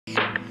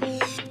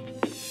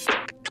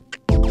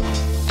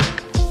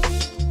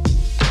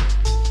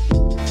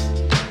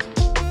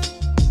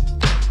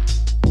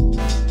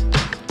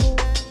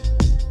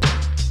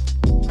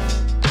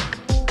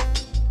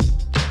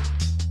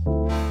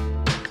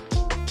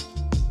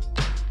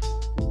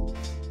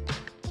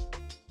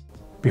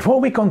Before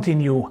we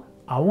continue,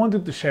 I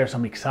wanted to share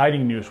some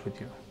exciting news with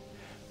you.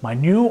 My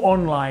new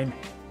online,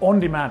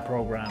 on-demand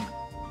program,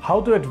 How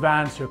to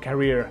Advance Your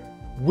Career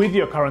with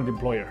Your Current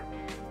Employer,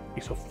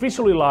 is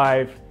officially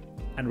live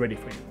and ready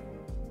for you.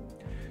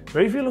 So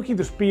if you're looking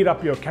to speed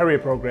up your career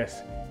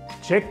progress,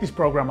 check this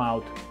program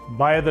out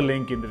via the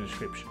link in the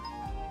description.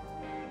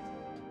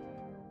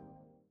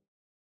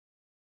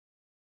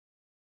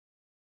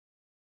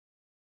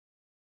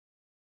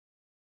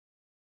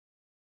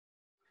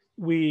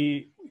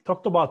 We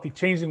talked about the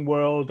changing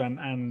world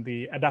and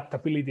the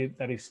adaptability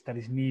that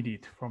is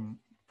needed from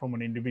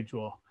an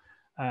individual.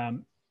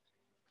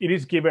 It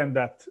is given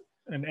that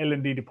an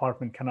L&D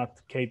department cannot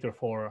cater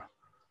for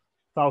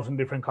 1,000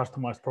 different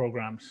customized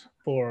programs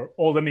for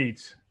all the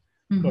needs,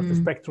 because the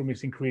spectrum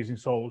is increasing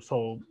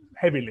so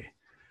heavily.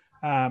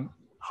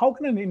 How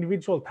can an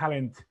individual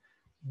talent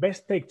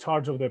best take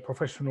charge of their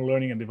professional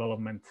learning and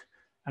development,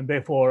 and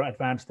therefore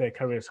advance their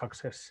career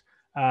success,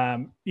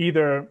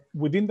 either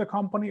within the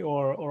company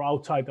or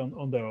outside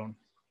on their own?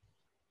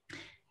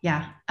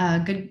 Yeah,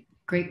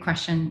 great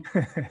question.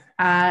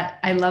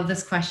 I love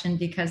this question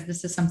because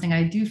this is something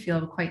I do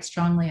feel quite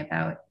strongly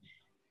about.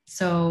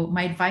 So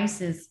my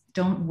advice is,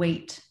 don't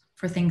wait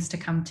for things to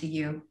come to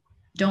you.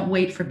 Don't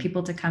wait for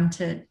people to come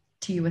to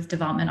you with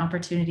development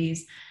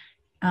opportunities.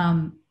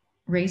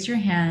 Raise your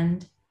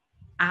hand,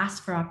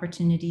 ask for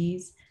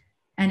opportunities.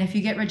 And if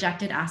you get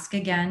rejected, ask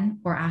again,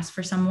 or ask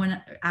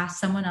someone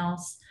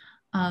else.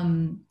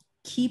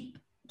 Keep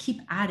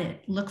at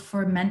it. Look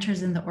for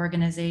mentors in the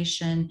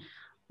organization.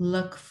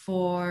 Look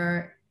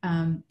for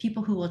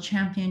people who will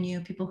champion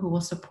you, people who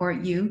will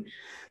support you.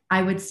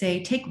 I would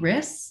say take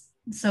risks.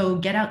 So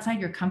get outside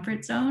your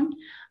comfort zone.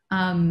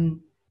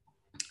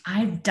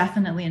 I've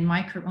definitely in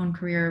my own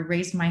career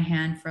raised my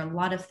hand for a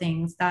lot of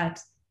things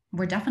that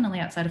were definitely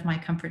outside of my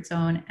comfort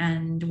zone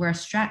and were a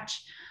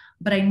stretch,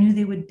 but I knew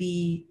they would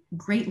be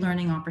great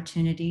learning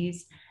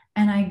opportunities.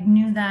 And I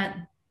knew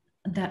that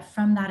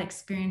from that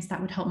experience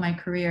that would help my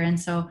career. And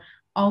so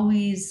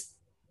always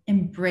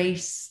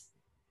embrace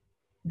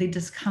the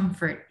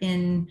discomfort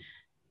in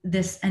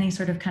any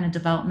sort of kind of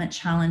development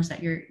challenge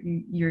that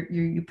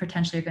you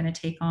potentially are going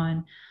to take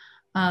on.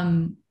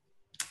 I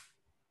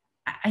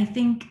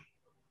think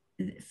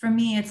for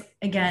me, it's,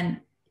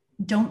 again,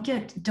 don't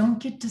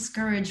get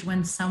discouraged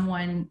when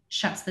someone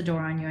shuts the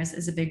door on you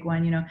is a big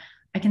one. You know,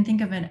 I can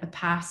think of a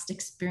past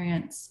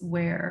experience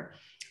where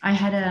I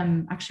had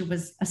actually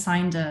was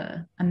assigned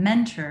a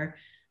mentor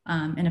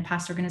in a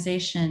past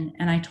organization.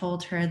 And I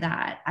told her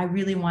that I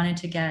really wanted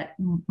to get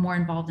more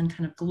involved in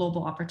kind of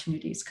global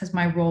opportunities because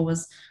my role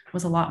was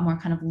a lot more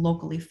kind of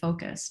locally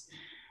focused.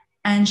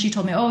 And she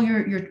told me, oh,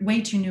 you're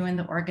way too new in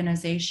the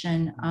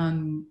organization.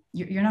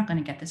 You're not going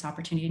to get this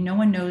opportunity. No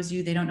one knows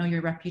you. They don't know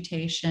your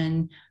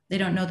reputation. They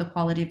don't know the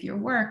quality of your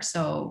work.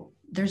 So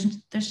there's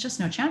just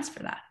no chance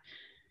for that.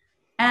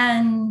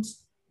 And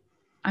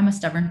I'm a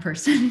stubborn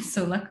person.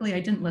 So luckily I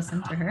didn't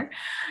listen to her.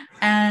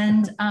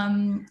 And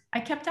I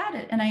kept at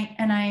it.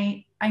 And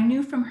I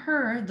knew from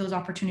her those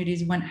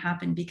opportunities wouldn't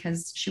happen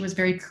because she was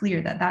very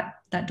clear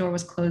that door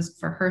was closed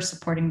for her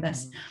supporting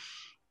this.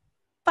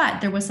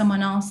 But there was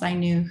someone else I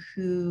knew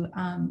who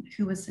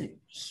was a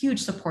huge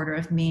supporter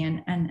of me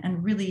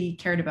and really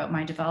cared about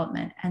my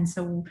development. And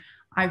so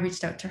I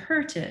reached out to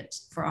her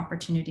for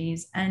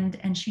opportunities,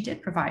 and she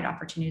did provide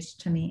opportunities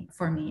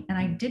for me. And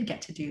I did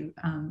get to do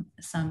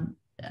some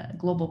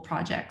global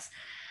projects.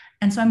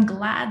 And so I'm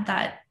glad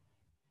that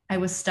I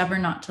was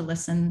stubborn not to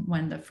listen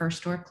when the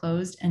first door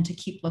closed and to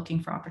keep looking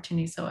for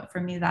opportunities. So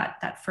for me,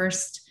 that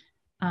first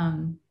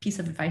piece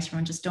of advice,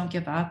 everyone, just don't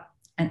give up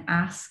and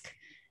ask.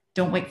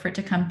 Don't wait for it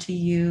to come to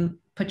you.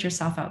 Put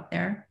yourself out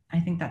there. I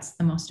think that's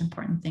the most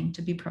important thing,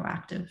 to be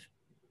proactive.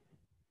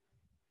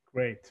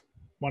 Great.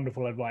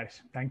 Wonderful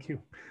advice. Thank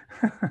you.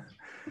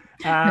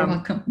 You're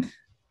welcome.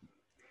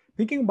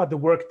 Thinking about the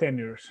work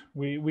tenures,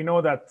 we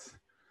know that,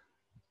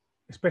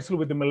 especially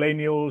with the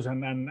millennials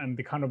and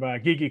the kind of a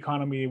gig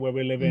economy where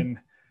we live in,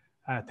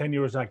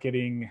 tenures are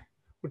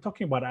we're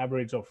talking about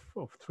average of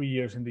 3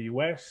 years in the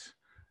US,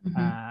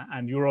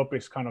 and Europe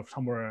is kind of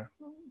somewhere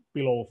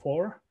below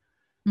 4.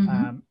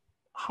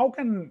 How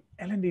can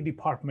L&D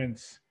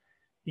departments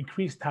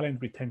increase talent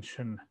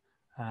retention,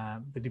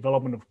 the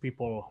development of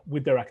people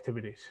with their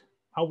activities?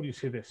 How would you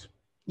see this?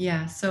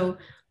 Yeah, so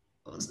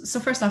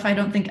first off, I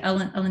don't think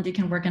L&D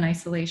can work in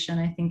isolation.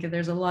 I think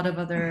there's a lot of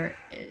other,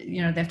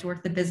 they have to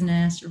work the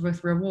business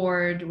with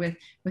reward, with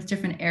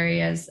different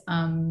areas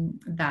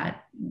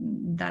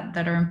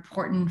that are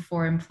important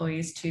for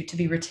employees to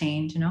be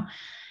retained,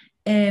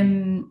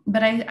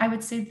 But I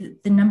would say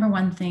that the number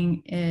one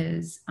thing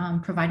is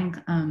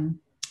providing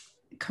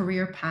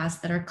career paths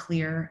that are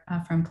clear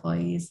for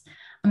employees.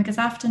 Because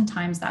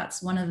oftentimes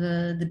that's one of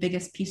the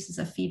biggest pieces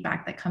of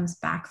feedback that comes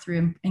back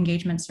through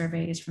engagement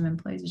surveys from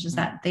employees, is just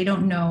that they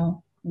don't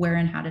know where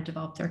and how to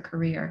develop their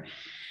career.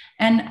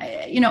 And,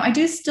 I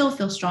do still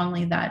feel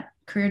strongly that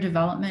career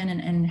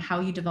development and how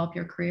you develop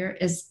your career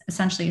is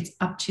essentially, it's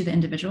up to the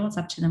individual, it's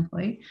up to the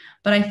employee.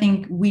 But I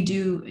think we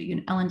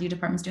do, L&D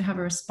departments do have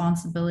a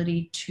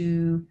responsibility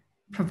to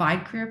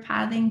provide career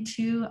pathing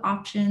to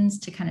options,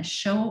 to kind of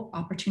show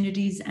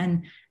opportunities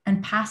and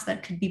paths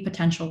that could be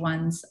potential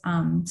ones.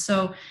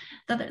 So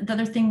the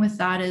other thing with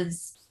that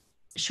is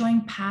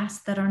showing paths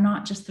that are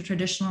not just the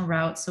traditional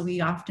route. So we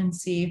often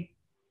see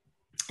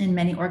in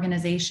many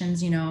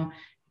organizations, you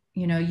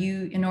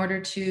in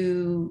order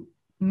to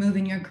move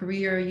in your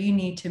career, you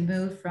need to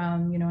move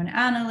from, an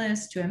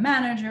analyst to a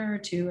manager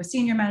to a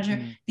senior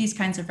manager, these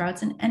kinds of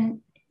routes.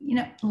 And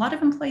a lot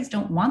of employees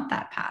don't want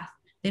that path.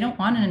 They don't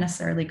want to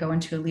necessarily go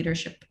into a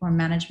leadership or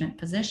management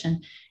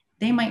position.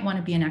 They might want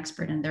to be an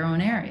expert in their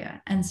own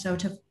area. And so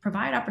to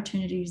provide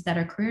opportunities that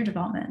are career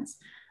developments,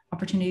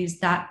 opportunities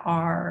that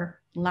are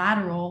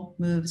lateral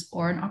moves,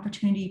 or an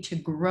opportunity to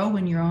grow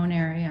in your own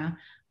area,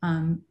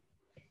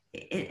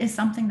 it is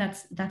something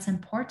that's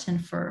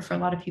important for a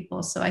lot of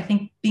people. So I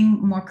think being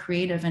more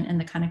creative in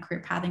the kind of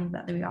career pathing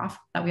that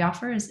we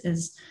offer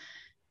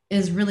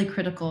is really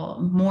critical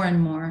more and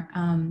more.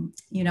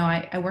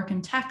 I work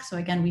in tech. So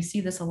again, we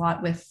see this a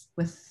lot with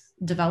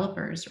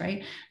developers,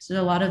 right?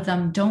 So a lot of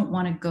them don't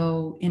want to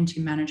go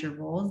into manager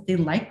roles. They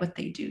like what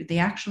they do. They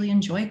actually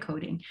enjoy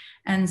coding.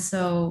 And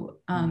so,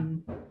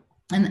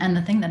 and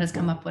the thing that has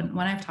come up when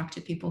I've talked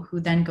to people who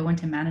then go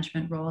into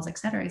management roles, et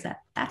cetera, is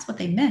that's what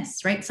they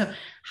miss, right? So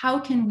how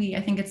can we,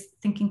 I think it's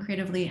thinking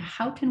creatively,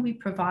 how can we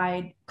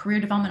provide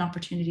career development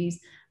opportunities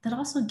that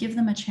also give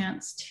them a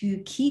chance to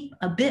keep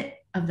a bit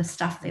of the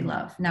stuff they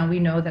love? Now we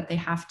know that they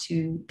have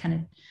to kind of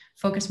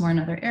focus more in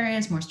other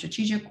areas, more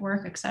strategic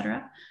work, et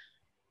cetera.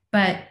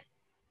 But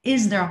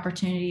is there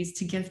opportunities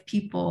to give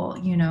people,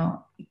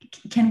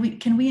 can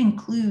we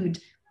include,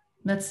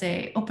 let's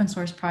say, open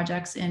source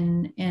projects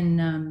and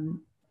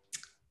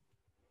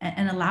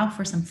allow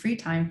for some free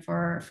time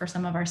for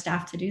some of our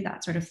staff to do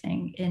that sort of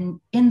thing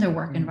in their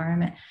work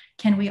environment?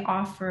 Can we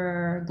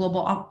offer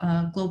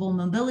global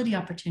mobility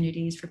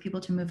opportunities for people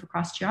to move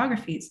across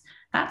geographies?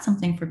 That's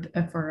something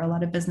for a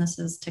lot of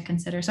businesses to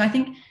consider. So I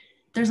think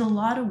there's a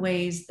lot of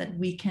ways that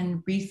we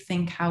can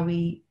rethink how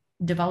we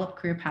develop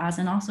career paths,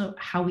 and also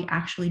how we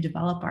actually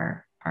develop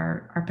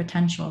our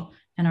potential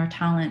and our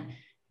talent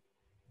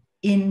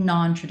in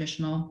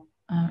non-traditional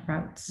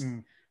routes.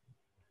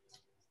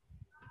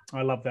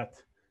 I love that,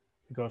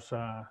 because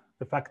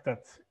the fact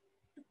that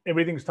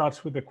everything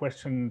starts with the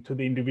question to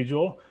the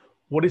individual: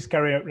 what is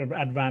career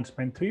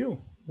advancement to you?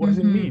 What does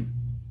it mean?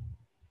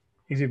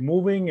 Is it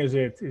moving? Is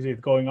it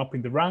going up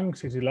in the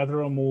ranks? Is it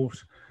lateral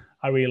moves?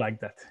 I really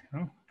like that.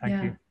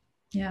 Thank you.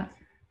 Yeah.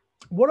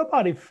 What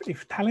about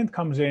if talent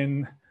comes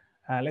in,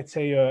 let's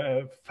say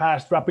a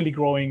fast, rapidly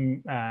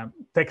growing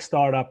tech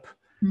startup,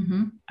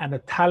 and the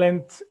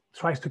talent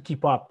tries to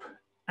keep up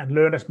and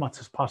learn as much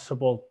as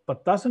possible,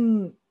 but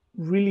doesn't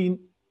really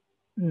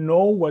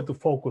know where to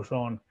focus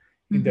on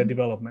in their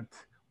development?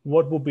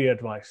 What would be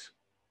advice?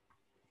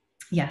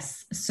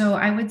 Yes. So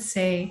I would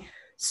say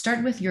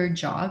start with your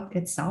job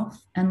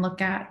itself and look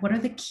at what are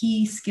the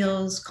key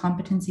skills,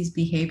 competencies,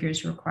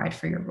 behaviors required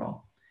for your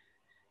role.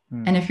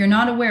 And if you're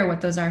not aware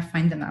what those are,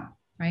 find them out,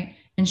 right?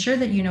 Ensure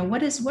that you know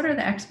what are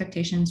the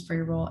expectations for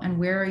your role, and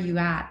where are you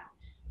at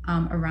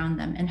around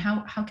them, and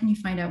how can you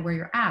find out where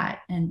you're at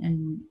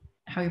and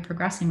how you're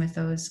progressing with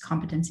those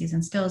competencies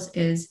and skills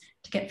is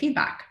to get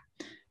feedback,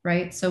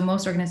 right? So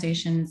most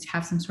organizations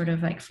have some sort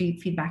of like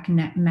feedback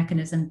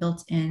mechanism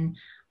built in.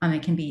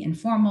 It can be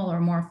informal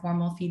or more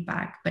formal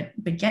feedback, but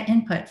get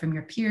input from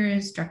your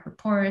peers, direct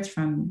reports,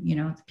 from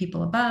the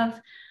people above.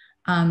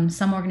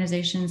 Some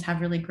organizations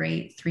have really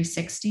great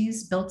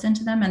 360s built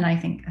into them, and I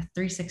think a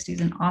 360 is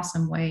an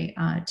awesome way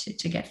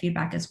to get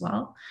feedback as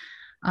well.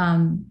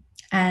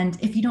 And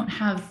if you don't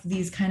have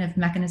these kind of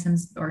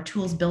mechanisms or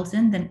tools built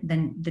in,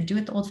 then do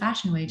it the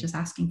old-fashioned way, just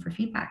asking for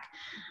feedback.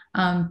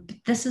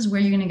 This is where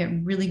you're going to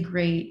get really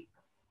great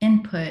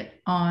input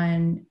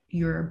on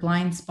your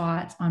blind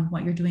spots, on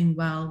what you're doing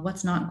well,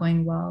 what's not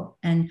going well,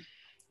 and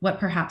what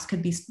perhaps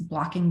could be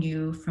blocking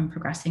you from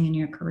progressing in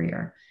your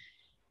career.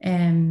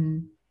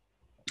 And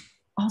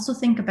also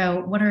think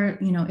about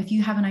if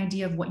you have an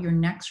idea of what your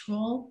next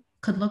role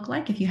could look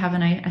like, if you have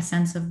a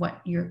sense of what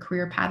your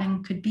career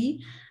pathing could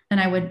be, then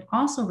I would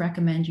also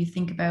recommend you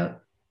think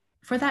about,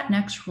 for that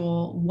next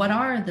role, what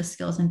are the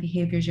skills and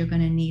behaviors you're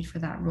going to need for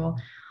that role?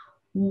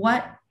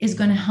 What is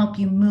going to help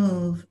you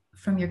move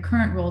from your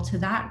current role to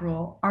that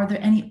role? Are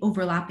there any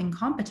overlapping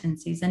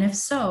competencies? And if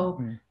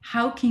so,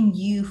 how can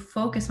you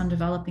focus on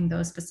developing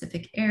those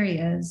specific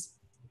areas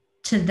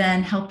to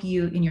then help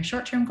you in your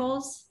short-term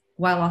goals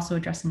while also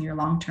addressing your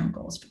long-term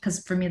goals? Because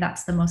for me,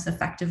 that's the most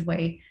effective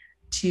way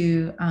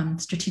to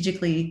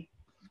strategically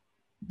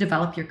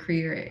develop your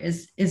career,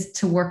 is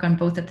to work on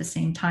both at the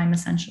same time,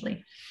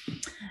 essentially.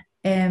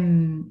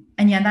 And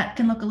yeah, that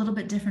can look a little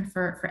bit different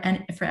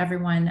for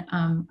everyone.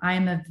 I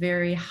am a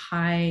very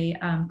high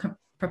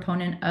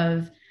proponent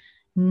of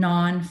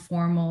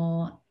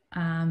non-formal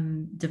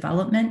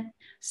development.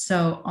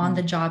 So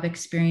on-the-job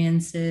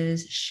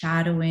experiences,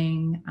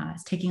 shadowing,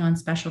 taking on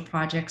special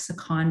projects,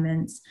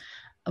 secondments,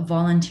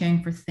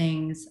 volunteering for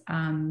things,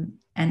 and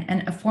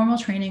a formal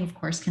training, of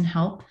course, can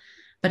help.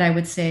 But I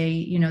would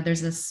say,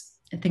 there's this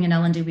thing in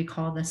L&D we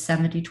call the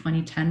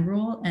 70-20-10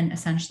 rule. And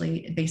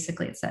essentially,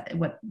 basically, it's that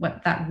what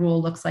that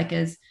rule looks like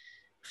is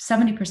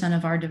 70%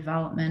 of our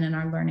development and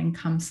our learning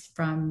comes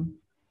from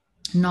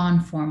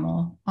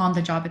non-formal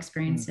on-the-job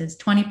experiences.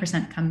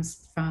 20%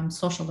 comes from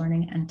social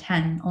learning,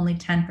 and only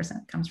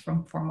 10% comes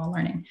from formal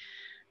learning,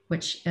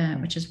 which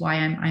is why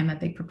I'm a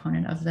big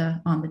proponent of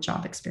the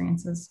on-the-job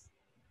experiences.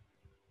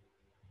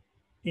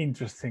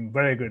 Interesting,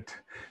 very good.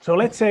 So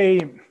let's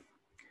say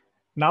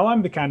now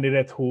I'm the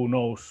candidate who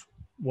knows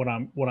what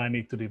I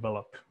need to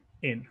develop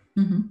in,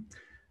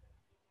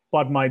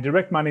 but my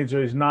direct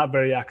manager is not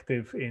very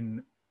active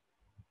in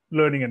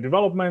learning and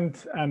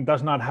development and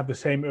does not have the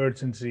same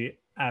urgency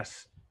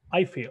as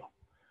I feel.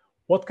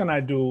 What can I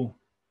do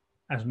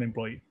as an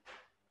employee?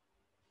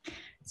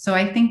 So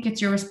I think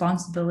it's your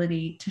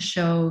responsibility to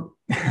show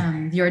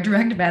your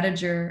direct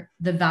manager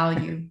the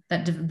value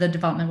that the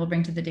development will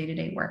bring to the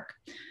day-to-day work.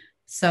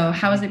 So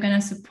how is it going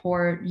to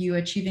support you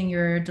achieving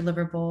your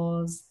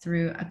deliverables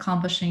through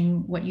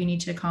accomplishing what you need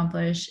to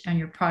accomplish and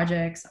your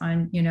projects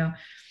on,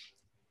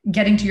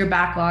 getting to your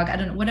backlog? I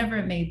don't know, whatever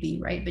it may be,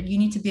 right? But you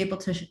need to be able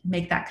to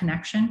make that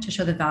connection to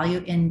show the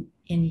value in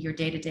your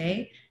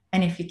day-to-day.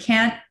 And if you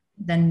can't,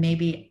 then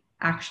maybe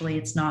actually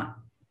it's not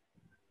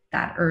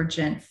that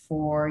urgent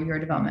for your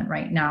development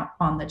right now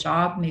on the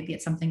job. Maybe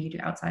it's something you do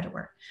outside of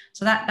work.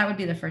 So that would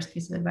be the first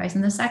piece of advice.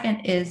 And the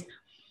second is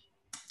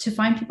to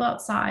find people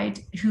outside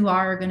who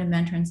are going to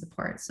mentor and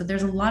support. So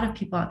there's a lot of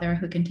people out there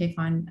who can take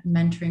on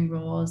mentoring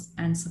roles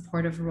and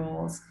supportive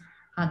roles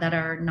that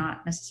are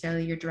not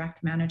necessarily your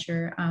direct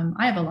manager.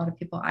 I have a lot of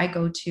people I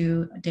go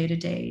to day to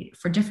day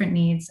for different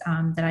needs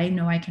that I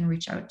know I can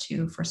reach out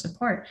to for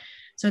support.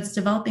 So it's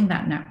developing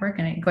that network.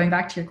 And going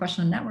back to your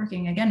question on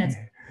networking, again, it's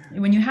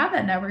when you have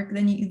that network,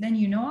 then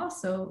you know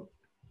also,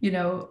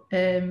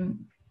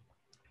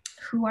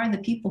 who are the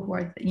people who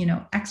are,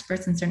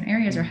 experts in certain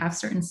areas or have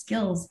certain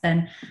skills,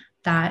 then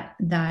that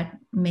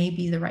may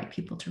be the right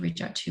people to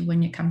reach out to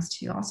when it comes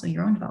to also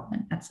your own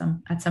development at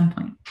some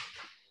point.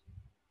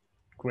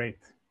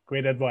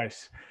 Great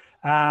advice.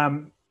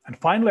 And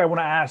finally, I want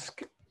to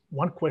ask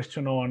one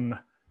question on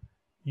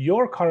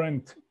your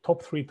current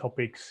top 3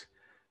 topics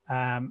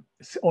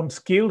on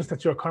skills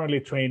that you're currently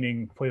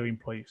training for your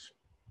employees.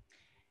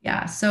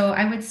 Yeah, so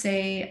I would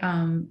say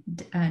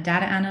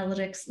data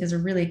analytics is a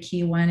really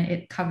key one.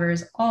 It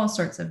covers all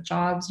sorts of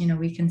jobs.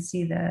 We can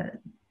see the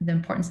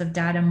importance of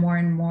data more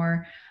and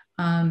more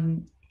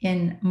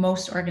in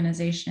most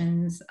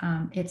organizations.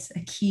 It's a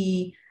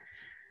key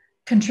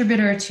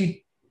contributor to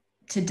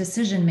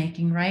decision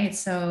making, right?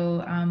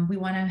 So we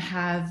want to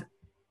have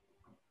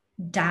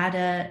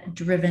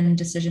data-driven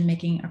decision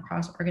making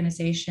across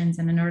organizations,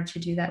 and in order to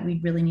do that, we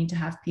really need to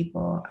have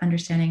people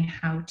understanding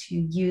how to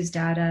use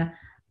data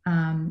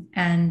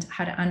and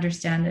how to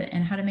understand it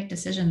and how to make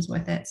decisions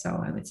with it.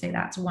 So I would say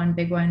that's one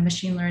big one.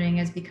 Machine learning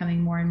is becoming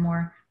more and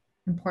more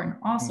important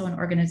also in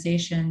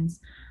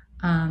organizations,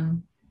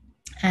 and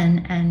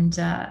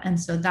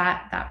so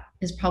that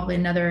is probably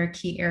another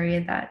key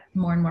area that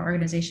more and more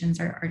organizations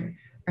are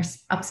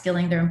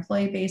upskilling their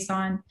employee base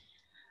on.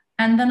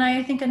 And then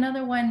I think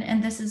another one,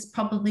 and this is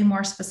probably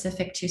more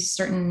specific to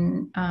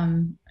certain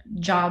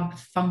job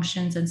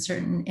functions and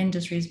certain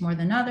industries more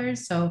than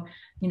others. So,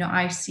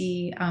 I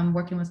see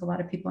working with a lot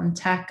of people in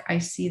tech, I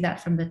see that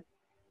from the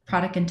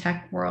product and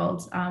tech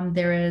world,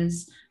 there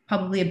is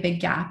probably a big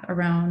gap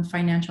around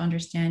financial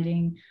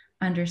understanding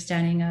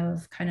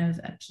of kind of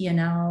a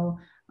P&L,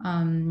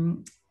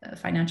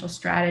 financial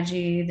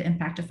strategy, the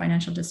impact of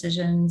financial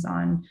decisions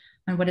on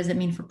what does it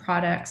mean for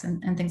products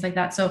and things like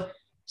that.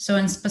 So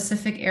in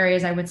specific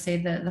areas, I would say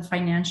the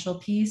financial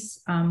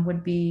piece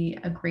would be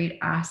a great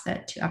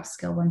asset to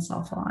upskill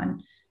oneself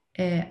on.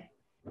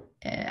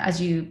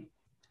 As you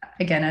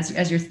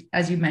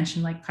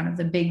mentioned, like kind of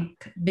the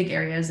big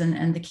areas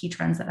and the key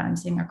trends that I'm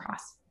seeing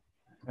across.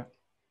 Yeah.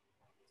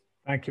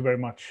 Thank you very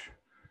much.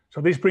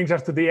 So this brings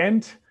us to the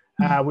end.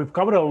 We've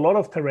covered a lot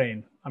of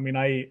terrain. I mean,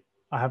 I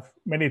have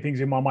many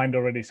things in my mind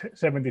already: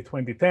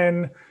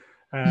 70-20-10,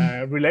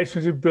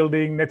 relationship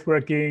building,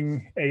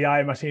 networking,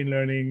 AI, machine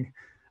learning.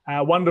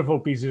 Wonderful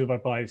pieces of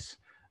advice.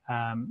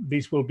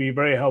 These will be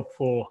very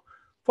helpful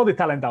for the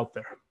talent out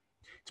there.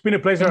 It's been a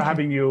pleasure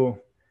having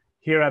you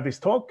here at this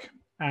talk,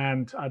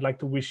 and I'd like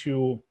to wish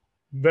you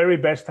very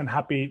best and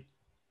happy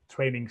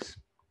trainings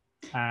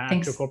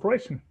at your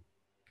corporation.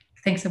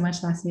 Thanks so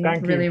much, Lassi.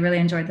 Really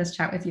enjoyed this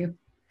chat with you.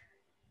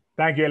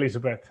 Thank you,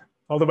 Elizabeth.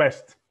 All the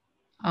best.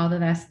 All the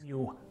best.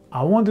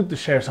 I wanted to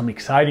share some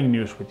exciting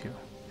news with you.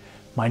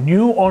 My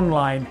new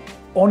online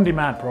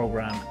on-demand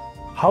program,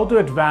 How to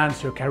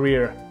Advance Your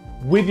Career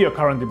with Your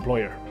Current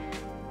Employer,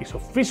 is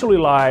officially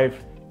live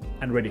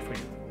and ready for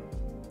you.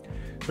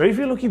 So if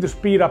you're looking to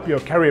speed up your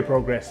career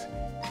progress,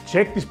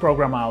 check this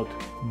program out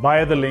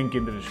via the link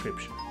in the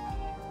description.